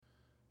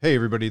Hey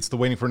everybody, it's the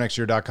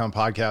waitingfornextyear.com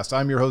podcast.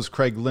 I'm your host,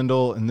 Craig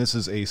Lindell, and this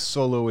is a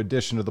solo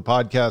edition of the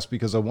podcast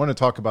because I want to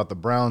talk about the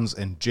Browns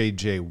and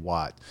J.J.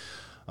 Watt.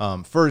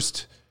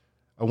 First,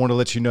 I want to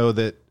let you know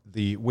that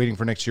the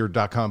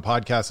waitingfornextyear.com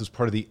podcast is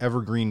part of the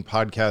Evergreen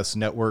Podcast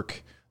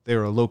Network. They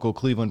are a local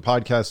Cleveland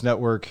podcast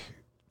network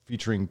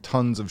featuring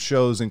tons of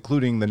shows,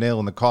 including The Nail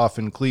in the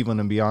Coffin, Cleveland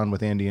and Beyond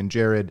with Andy and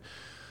Jared,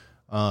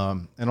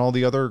 and all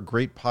the other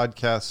great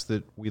podcasts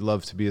that we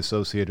love to be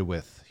associated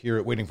with here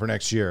at Waiting for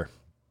Next Year.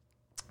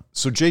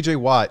 So J.J.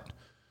 Watt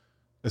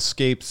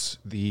escapes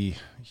the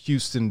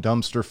Houston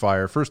dumpster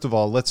fire. First of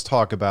all, let's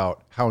talk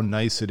about how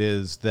nice it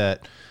is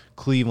that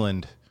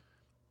Cleveland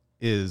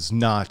is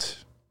not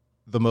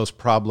the most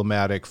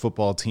problematic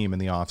football team in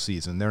the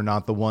offseason. They're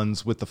not the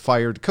ones with the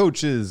fired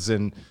coaches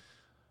and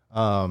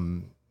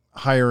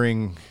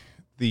hiring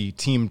the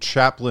team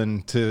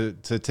chaplain to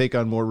take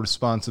on more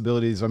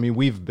responsibilities. I mean,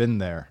 we've been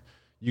there.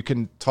 You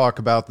can talk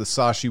about the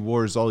Sashi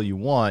Wars all you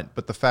want,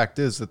 but the fact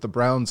is that the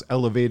Browns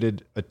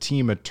elevated a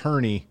team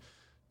attorney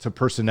to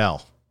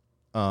personnel.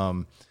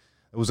 It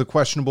was a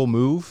questionable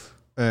move,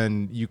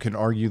 and you can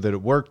argue that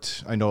it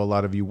worked. I know a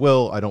lot of you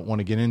will. I don't want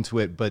to get into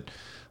it, but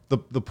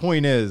the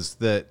point is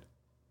that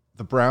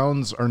the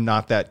Browns are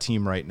not that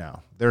team right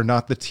now. They're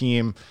not the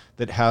team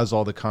that has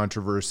all the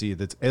controversy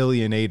that's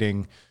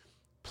alienating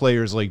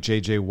players like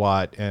J.J.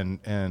 Watt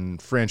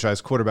and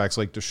franchise quarterbacks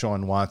like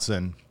Deshaun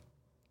Watson.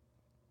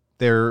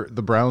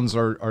 The Browns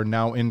are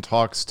now in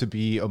talks to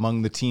be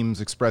among the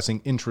teams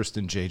expressing interest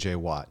in J.J.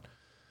 Watt.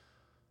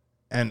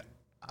 And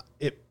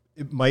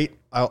it might,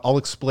 I'll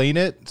explain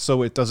it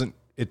so it doesn't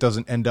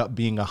end up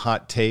being a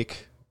hot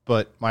take.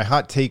 But my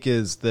hot take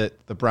is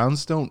that the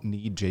Browns don't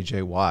need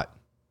J.J. Watt.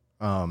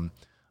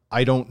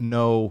 I don't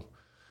know.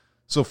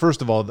 So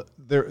first of all,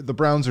 the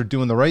Browns are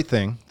doing the right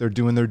thing. They're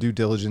doing their due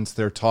diligence.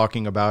 They're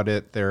talking about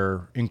it.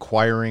 They're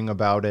inquiring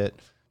about it.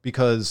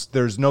 Because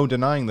there's no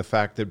denying the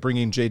fact that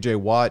bringing J.J.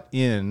 Watt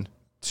in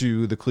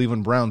to the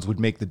Cleveland Browns would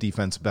make the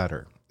defense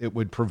better. It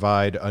would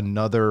provide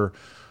another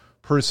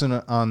person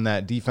on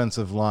that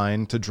defensive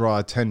line to draw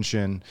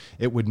attention.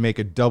 It would make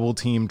a double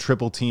team,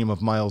 triple team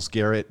of Myles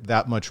Garrett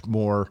that much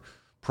more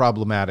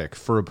problematic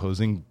for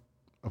opposing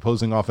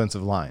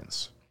offensive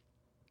lines.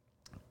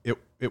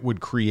 It would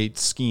create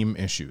scheme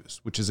issues,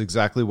 which is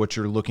exactly what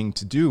you're looking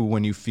to do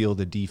when you field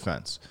a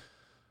defense.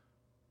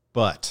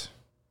 But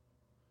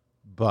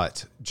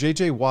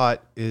J.J.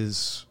 Watt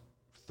is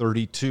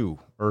 32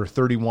 or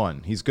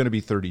 31. He's going to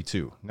be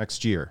 32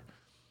 next year.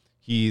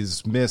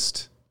 He's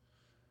missed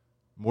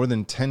more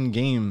than 10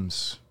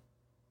 games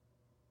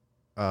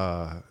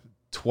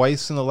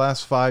twice in the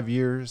last 5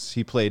 years.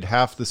 He played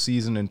half the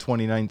season in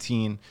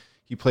 2019.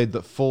 He played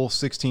the full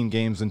 16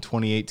 games in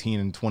 2018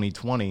 and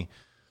 2020.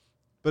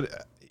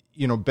 But,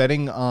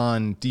 betting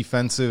on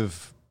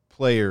defensive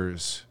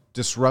players,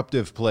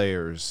 disruptive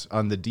players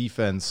on the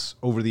defense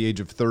over the age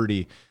of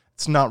 30,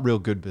 it's not real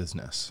good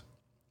business.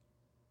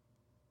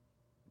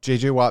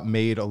 J.J. Watt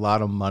made a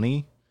lot of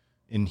money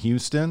in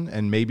Houston,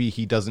 and maybe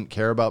he doesn't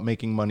care about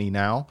making money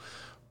now.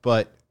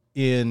 But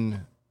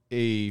in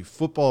a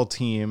football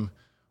team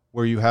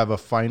where you have a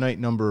finite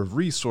number of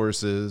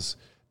resources,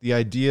 the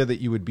idea that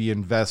you would be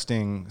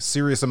investing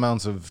serious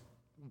amounts of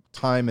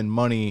time and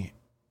money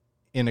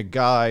in a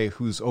guy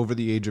who's over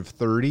the age of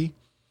 30,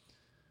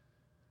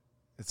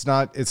 it's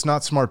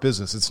not smart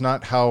business. It's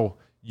not how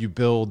you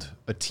build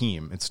a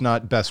team. It's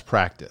not best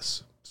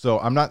practice. So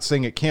I'm not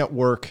saying it can't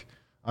work.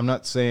 I'm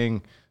not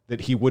saying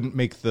that he wouldn't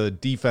make the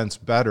defense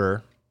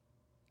better.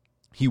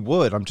 He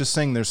would. I'm just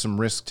saying there's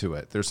some risk to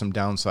it. There's some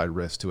downside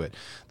risk to it.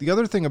 The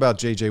other thing about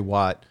J.J.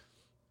 Watt,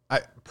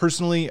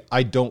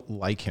 I don't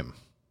like him.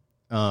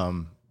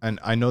 And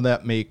I know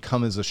that may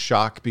come as a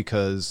shock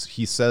because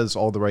he says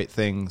all the right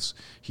things.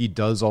 He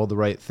does all the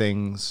right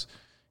things.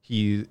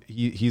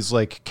 He's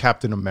like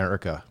Captain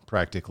America,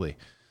 practically.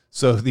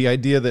 So the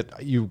idea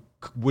that you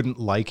wouldn't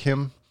like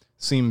him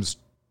seems,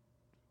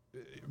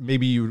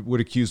 maybe you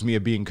would accuse me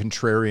of being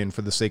contrarian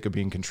for the sake of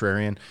being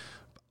contrarian.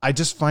 I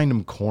just find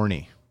him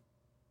corny.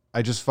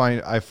 I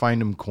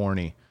find him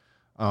corny.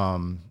 I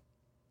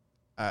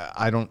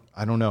don't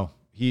know.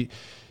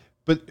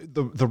 But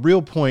the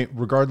real point,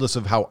 regardless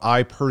of how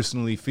I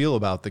personally feel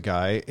about the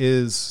guy,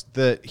 is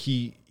that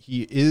he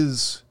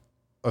is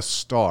a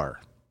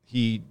star.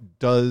 He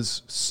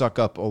does suck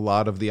up a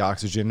lot of the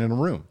oxygen in a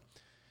room.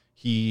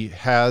 He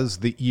has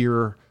the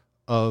ear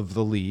of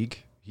the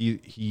league.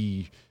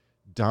 He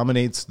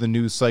dominates the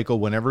news cycle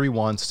whenever he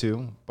wants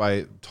to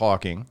by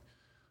talking.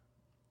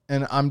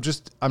 And I'm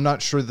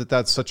not sure that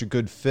that's such a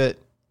good fit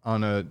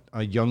on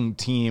a young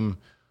team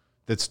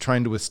that's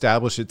trying to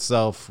establish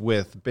itself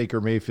with Baker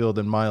Mayfield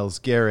and Myles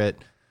Garrett.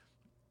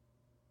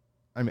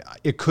 I mean,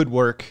 it could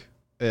work.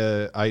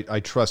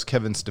 I trust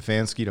Kevin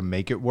Stefanski to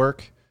make it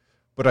work,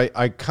 but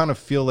I kind of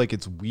feel like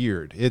it's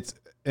weird.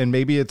 And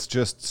maybe it's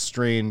just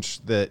strange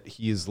that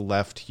he's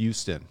left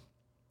Houston,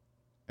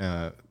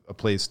 a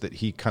place that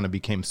he kind of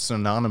became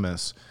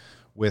synonymous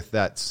with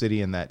that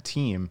city and that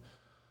team.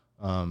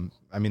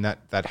 I mean,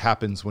 that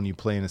happens when you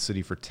play in a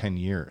city for 10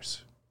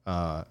 years.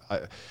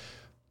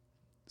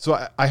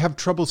 So I have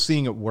trouble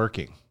seeing it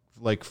working,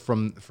 like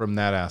from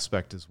that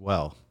aspect as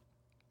well.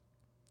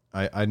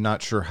 I'm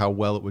not sure how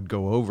well it would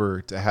go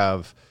over to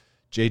have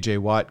J.J.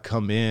 Watt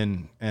come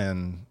in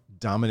and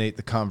dominate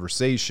the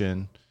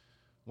conversation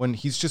when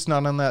he's just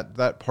not on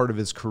that part of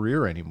his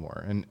career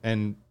anymore.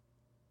 And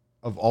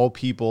of all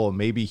people,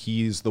 maybe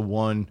he's the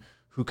one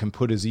who can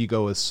put his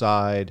ego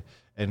aside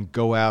and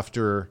go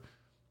after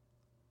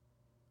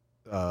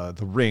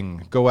the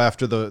ring, go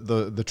after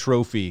the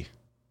trophy,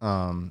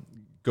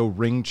 go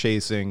ring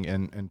chasing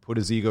and put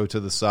his ego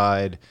to the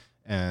side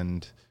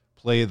and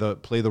play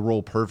the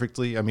role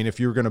perfectly. I mean, if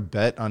you're going to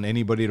bet on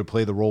anybody to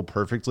play the role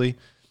perfectly,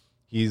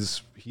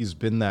 he's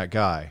been that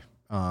guy.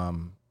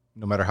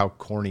 No matter how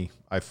corny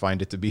I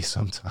find it to be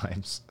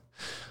sometimes.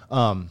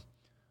 But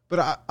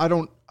I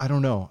don't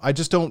know. I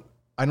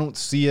don't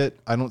see it.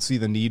 I don't see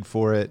the need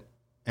for it.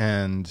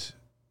 And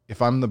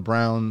if I'm the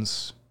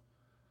Browns,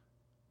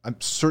 I'm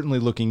certainly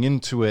looking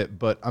into it,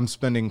 but I'm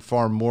spending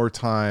far more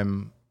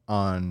time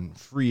on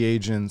free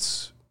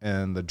agents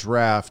and the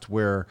draft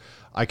where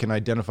I can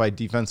identify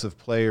defensive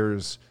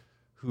players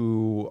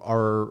who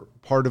are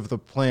part of the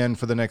plan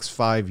for the next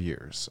 5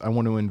 years. I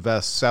want to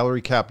invest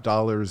salary cap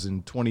dollars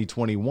in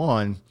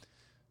 2021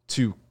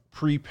 to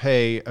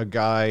prepay a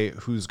guy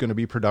who's going to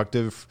be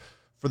productive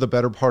for the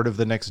better part of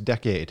the next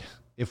decade,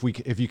 if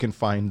you can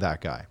find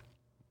that guy.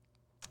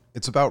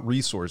 It's about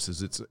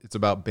resources. It's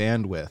about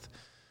bandwidth.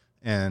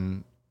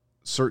 And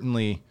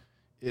certainly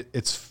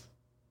it's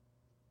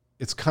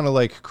kind of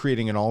like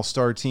creating an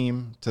all-star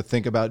team to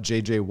think about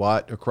J.J.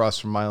 Watt across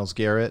from Myles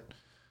Garrett.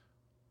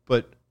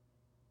 But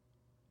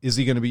is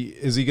he going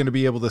to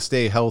be able to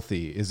stay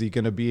healthy? Is he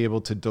going to be able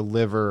to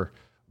deliver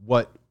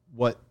what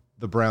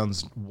the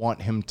Browns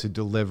want him to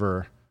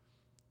deliver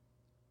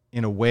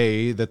in a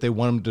way that they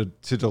want him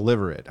to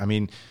deliver it? I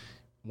mean,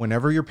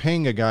 whenever you're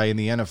paying a guy in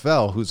the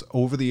NFL who's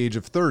over the age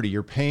of 30,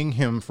 you're paying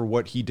him for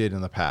what he did in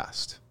the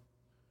past.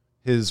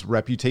 His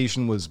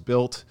reputation was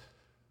built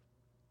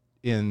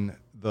in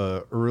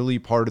the early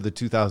part of the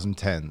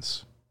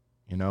 2010s,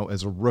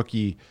 as a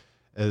rookie.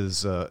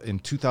 In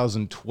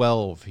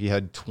 2012, he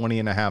had 20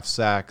 and a half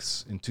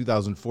sacks. In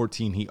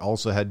 2014, he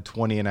also had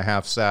 20 and a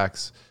half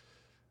sacks.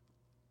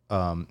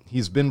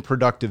 He's been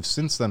productive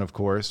since then, of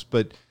course,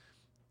 but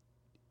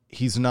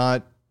he's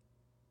not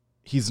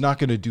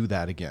going to do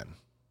that again.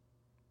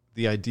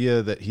 The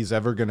idea that he's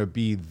ever going to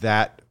be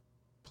that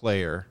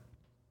player,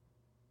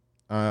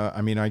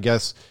 I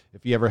guess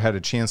if he ever had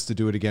a chance to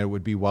do it again, it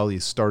would be while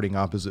he's starting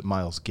opposite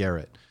Myles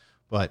Garrett.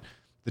 But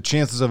the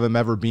chances of him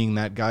ever being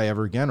that guy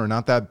ever again are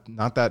not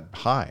that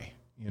high.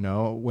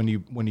 When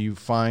you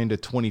find a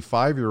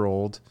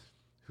 25-year-old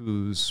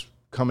who's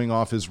coming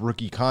off his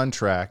rookie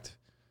contract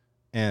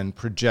and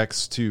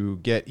projects to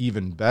get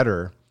even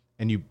better,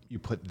 and you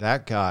put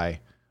that guy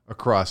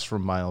across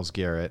from Myles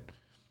Garrett,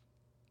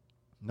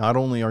 not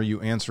only are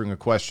you answering a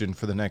question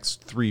for the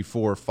next 3,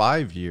 4,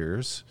 5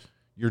 years,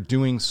 you're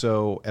doing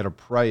so at a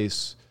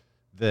price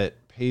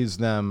that pays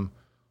them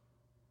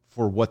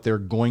for what they're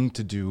going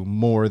to do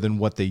more than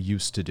what they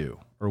used to do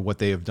or what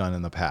they have done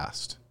in the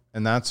past.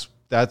 And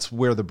that's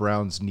where the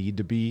Browns need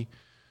to be.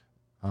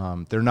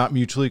 They're not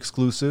mutually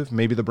exclusive.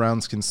 Maybe the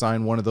Browns can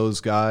sign one of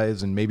those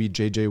guys, and maybe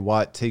J.J.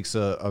 Watt takes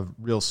a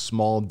real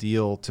small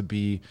deal to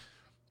be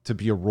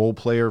a role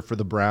player for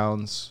the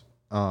Browns,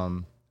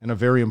 and a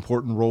very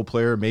important role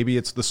player. Maybe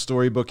it's the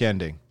storybook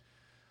ending.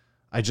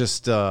 I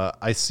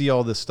see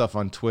all this stuff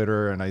on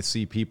Twitter, and I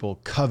see people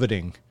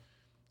coveting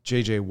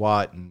J.J.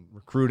 Watt and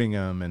recruiting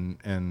him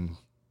and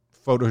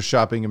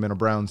photoshopping him in a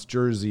Browns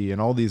jersey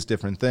and all these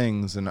different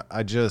things. And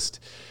I just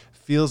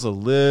feels a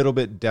little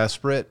bit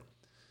desperate.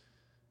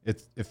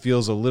 It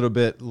feels a little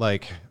bit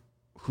like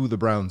who the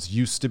Browns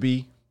used to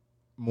be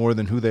more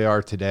than who they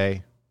are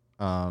today.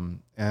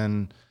 And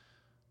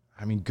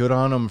I mean, good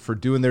on them for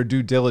doing their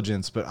due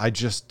diligence, but I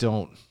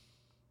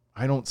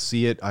don't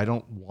see it. I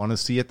don't want to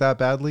see it that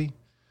badly.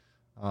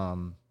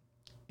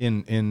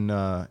 In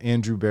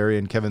Andrew Berry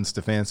and Kevin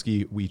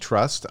Stefanski, we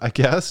trust, I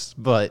guess,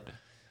 but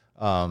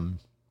I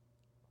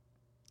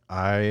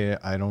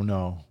don't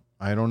know.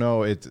 I don't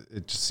know. It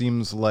just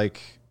seems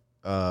like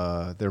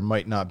there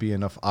might not be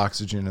enough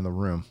oxygen in the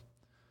room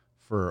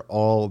for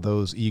all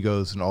those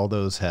egos and all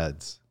those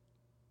heads.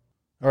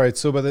 All right,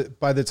 so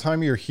by the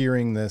time you're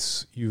hearing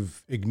this,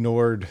 you've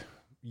ignored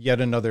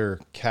yet another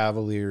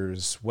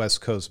Cavaliers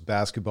West Coast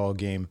basketball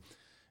game,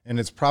 and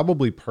it's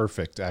probably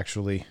perfect,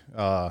 actually.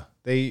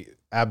 They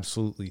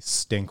absolutely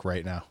stink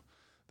right now.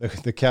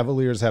 The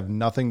Cavaliers have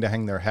nothing to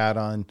hang their hat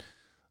on.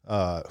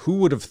 Who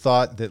would have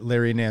thought that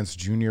Larry Nance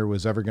Jr.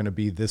 was ever going to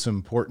be this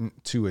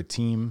important to a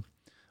team?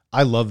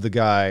 I love the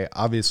guy.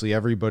 Obviously,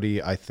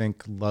 everybody, I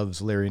think,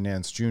 loves Larry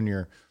Nance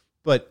Jr.,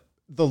 but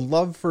the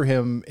love for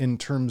him in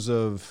terms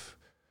of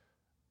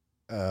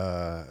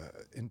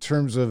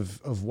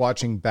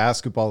watching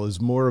basketball is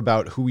more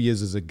about who he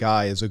is as a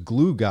guy, as a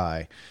glue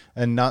guy,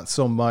 and not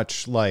so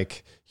much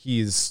like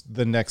he's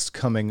the next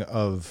coming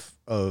of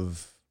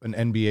an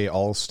NBA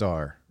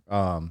All-Star.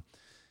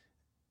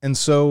 And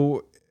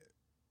so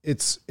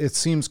it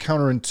seems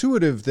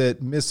counterintuitive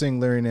that missing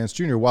Larry Nance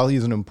Jr., while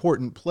he's an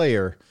important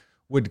player,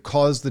 would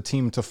cause the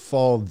team to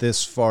fall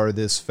this far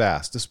this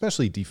fast,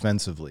 especially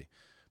defensively.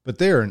 But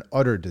they are an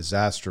utter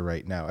disaster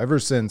right now. Ever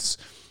since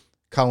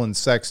Colin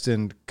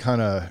Sexton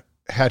kind of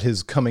had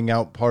his coming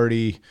out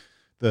party,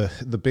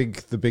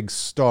 the big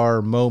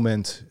star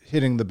moment,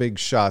 hitting the big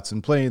shots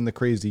and playing the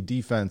crazy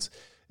defense,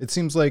 it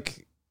seems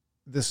like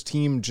this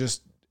team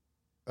just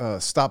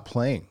stopped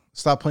playing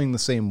the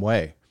same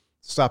way,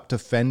 stopped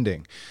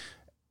defending.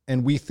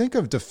 And we think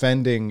of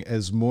defending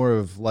as more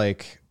of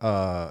like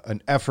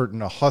an effort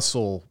and a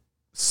hustle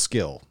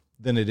skill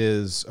than it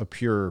is a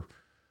pure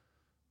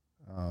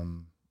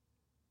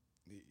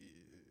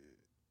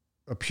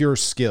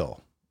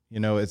skill. You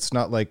know, it's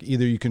not like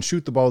either you can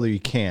shoot the ball or you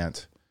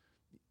can't.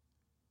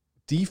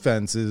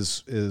 Defense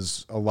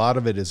is a lot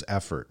of it is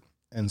effort.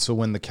 And so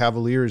when the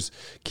Cavaliers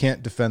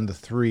can't defend the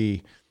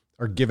three,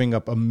 are giving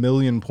up 1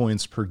 million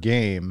points per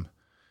game,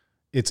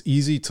 it's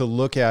easy to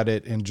look at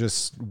it and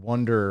just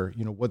wonder,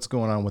 you know, what's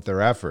going on with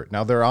their effort.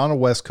 Now they're on a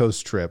West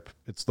Coast trip.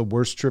 It's the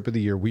worst trip of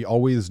the year. We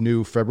always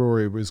knew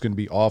February was going to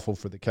be awful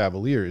for the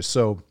Cavaliers.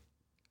 So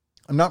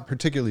I'm not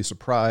particularly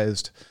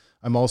surprised.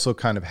 I'm also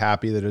kind of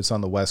happy that it's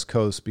on the West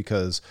Coast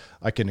because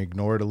I can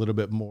ignore it a little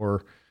bit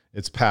more.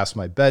 It's past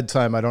my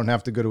bedtime. I don't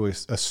have to go to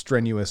a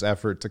strenuous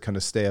effort to kind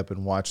of stay up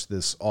and watch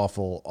this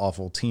awful,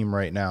 awful team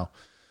right now.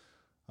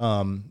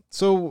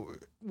 So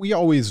we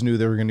always knew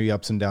there were going to be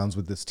ups and downs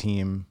with this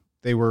team.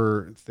 They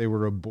were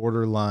a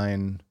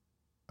borderline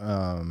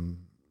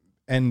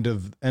end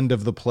of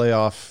the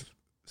playoff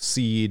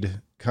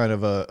seed kind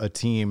of a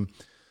team.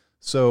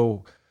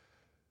 So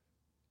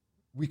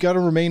we got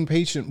to remain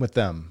patient with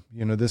them.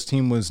 You know, this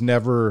team was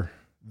never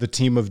the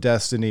team of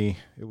destiny.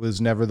 It was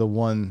never the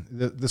one.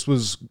 This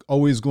was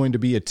always going to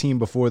be a team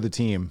before the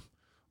team,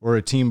 or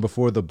a team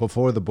before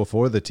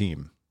the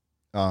team.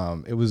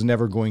 It was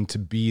never going to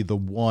be the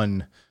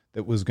one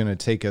that was going to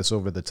take us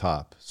over the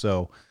top.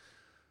 So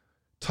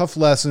tough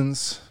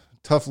lessons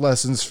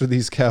for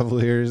these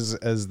Cavaliers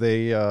as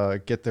they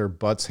get their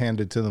butts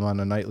handed to them on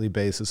a nightly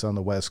basis on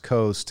the West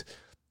Coast.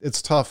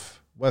 It's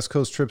tough. West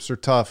Coast trips are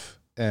tough,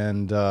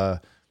 and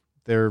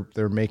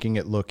they're making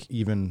it look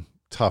even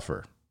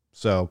tougher.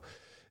 So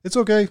it's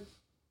okay.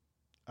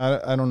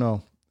 I don't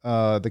know.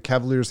 The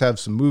Cavaliers have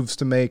some moves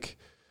to make.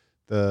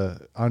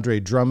 The Andre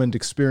Drummond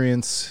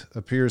experience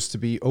appears to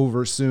be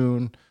over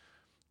soon.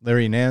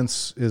 Larry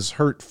Nance is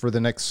hurt for the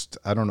next,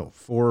 4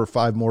 or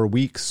 5 more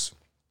weeks.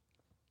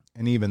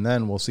 And even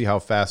then, we'll see how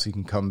fast he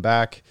can come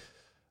back.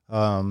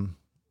 A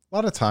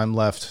lot of time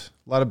left,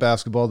 a lot of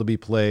basketball to be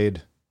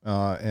played.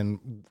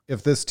 And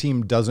if this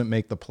team doesn't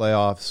make the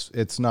playoffs,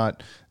 it's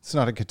not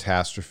a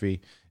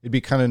catastrophe. It'd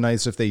be kind of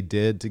nice if they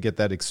did to get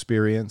that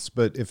experience.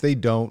 But if they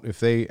don't, if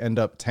they end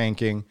up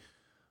tanking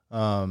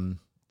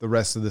the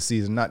rest of the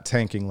season, not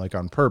tanking like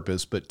on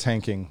purpose, but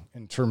tanking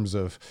in terms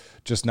of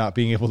just not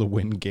being able to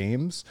win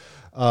games,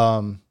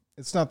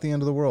 it's not the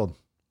end of the world.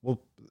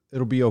 Well,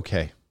 it'll be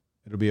okay.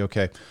 It'll be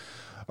okay.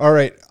 All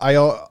right.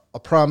 I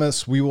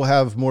promise we will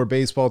have more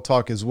baseball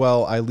talk as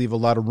well. I leave a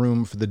lot of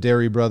room for the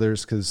Derry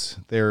brothers because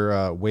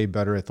they're way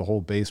better at the whole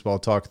baseball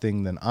talk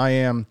thing than I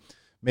am.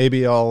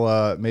 Maybe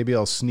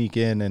I'll sneak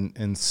in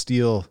and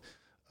steal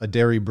a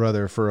Derry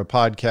brother for a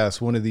podcast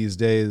one of these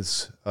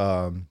days.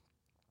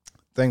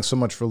 Thanks so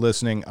much for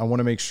listening. I want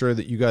to make sure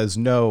that you guys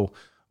know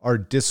our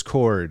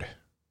Discord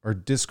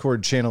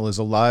channel is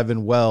alive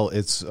and well.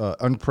 It's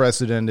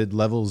unprecedented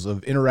levels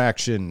of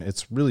interaction.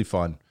 It's really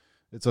fun.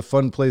 It's a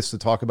fun place to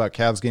talk about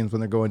Cavs games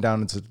when they're going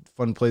down. It's a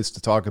fun place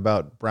to talk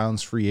about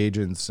Browns free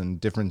agents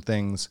and different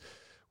things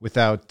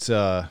without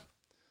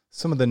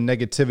some of the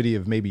negativity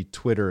of maybe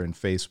Twitter and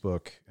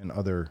Facebook and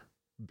other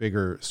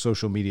bigger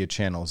social media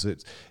channels.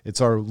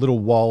 It's our little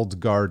walled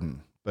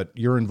garden, but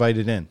you're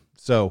invited in.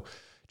 So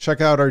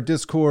check out our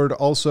Discord.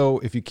 Also,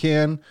 if you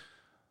can,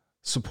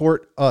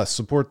 support us,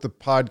 support the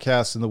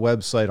podcast and the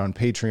website on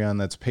Patreon.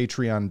 That's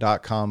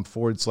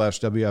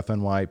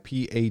patreon.com/WFNY,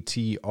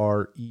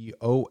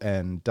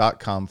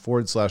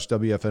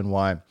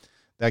 patreon.com/WFNY.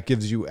 That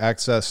gives you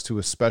access to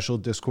a special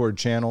Discord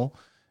channel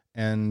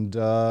and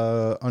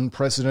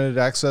unprecedented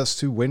access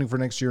to Waiting for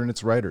Next Year and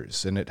its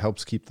writers, and it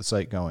helps keep the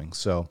site going.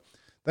 So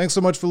thanks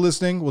so much for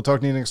listening. We'll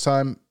talk to you next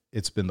time.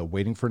 It's been the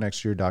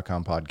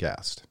waitingfornextyear.com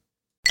podcast.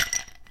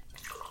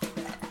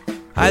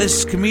 Hi, this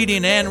is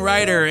comedian and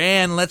writer,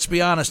 and let's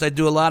be honest, I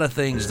do a lot of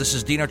things. This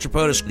is Dean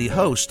Archipotis, the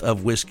host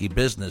of Whiskey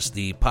Business,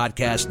 the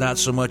podcast not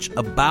so much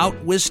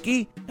about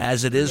whiskey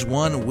as it is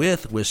one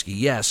with whiskey.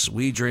 Yes,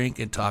 we drink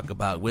and talk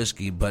about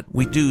whiskey, but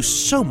we do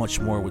so much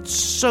more with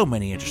so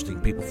many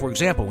interesting people. For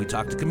example, we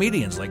talk to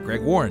comedians like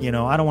Greg Warren. You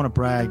know, I don't want to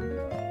brag,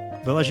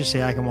 but let's just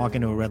say I can walk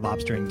into a Red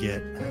Lobster and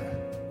get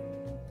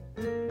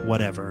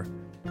whatever.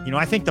 You know,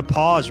 I think the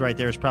pause right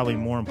there is probably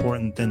more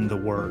important than the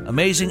word.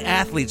 Amazing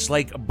athletes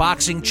like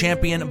boxing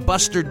champion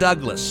Buster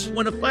Douglas.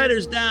 When a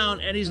fighter's down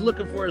and he's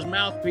looking for his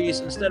mouthpiece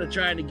instead of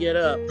trying to get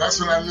up,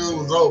 that's when I knew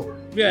it was over.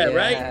 Yeah,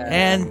 right?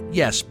 And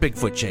yes,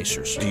 Bigfoot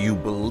chasers. Do you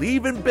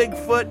believe in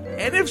Bigfoot?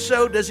 And if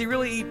so, does he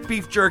really eat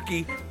beef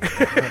jerky?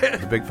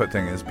 The Bigfoot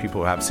thing is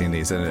people have seen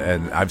these,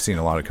 and I've seen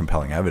a lot of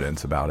compelling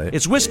evidence about it.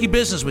 It's Whiskey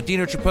Business with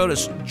Dino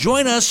Tripodis.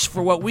 Join us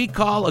for what we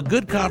call a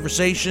good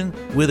conversation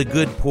with a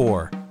good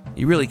pour.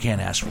 You really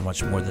can't ask for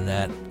much more than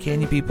that, can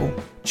you, people?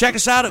 Check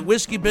us out at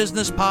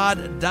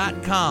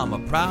whiskeybusinesspod.com, a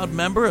proud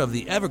member of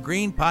the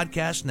Evergreen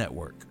Podcast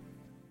Network.